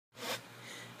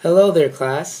Hello there,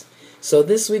 class. So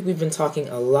this week we've been talking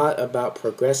a lot about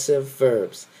progressive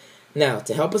verbs. Now,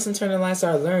 to help us internalize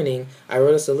our learning, I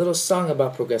wrote us a little song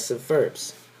about progressive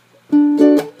verbs. There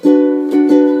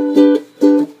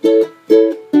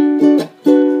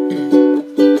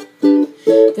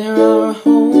are a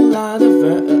whole lot of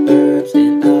verbs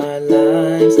in our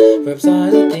lives. Verbs are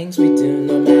the things we do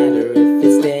no matter if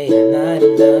it's day or night.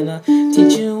 I'm gonna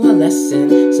teach you a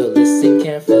lesson, so listen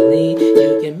carefully.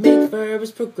 You can make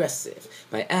verbs progressive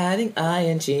by adding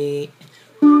ing.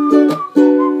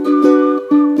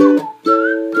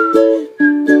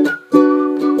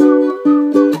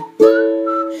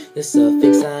 The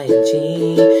suffix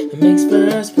ing makes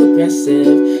verbs progressive.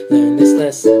 Learn this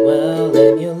lesson well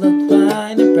and you'll look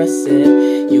quite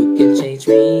impressive. You can change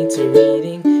read to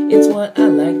reading, it's what I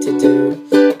like to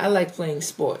do. I like playing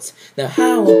sports. Now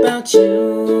how about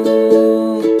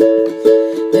you?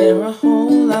 There are a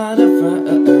whole lot of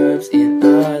verbs in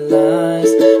our lives.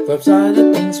 Verbs are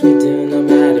the things we do no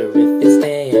matter if it's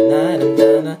day or night. I'm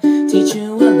gonna teach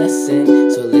you a lesson,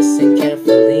 so listen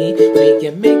carefully. We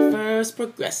can make verbs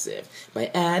progressive by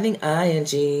adding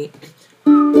ing.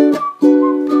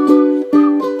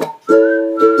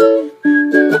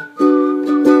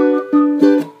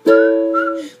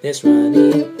 There's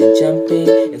running and jumping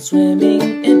and swimming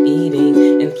and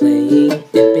eating and playing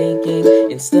and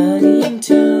baking and studying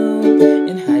too,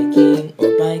 and hiking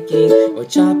or biking or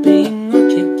chopping or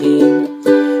kicking.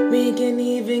 We can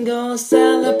even go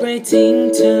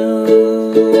celebrating too.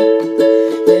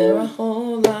 There are a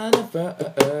whole lot of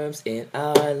verbs in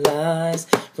our lives.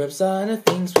 Verbs are the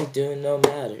things we do no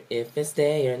matter if it's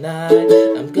day or night.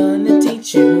 I'm gonna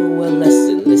teach you a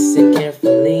lesson, listen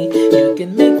carefully. You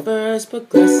can make verbs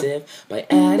progressive by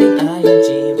adding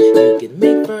ing. You can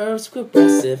make verbs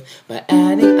progressive by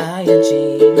adding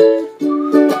ing.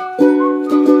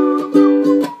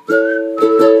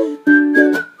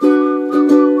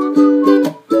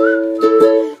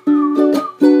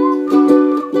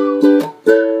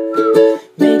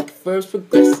 Make verbs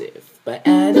progressive by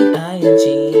adding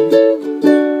ing.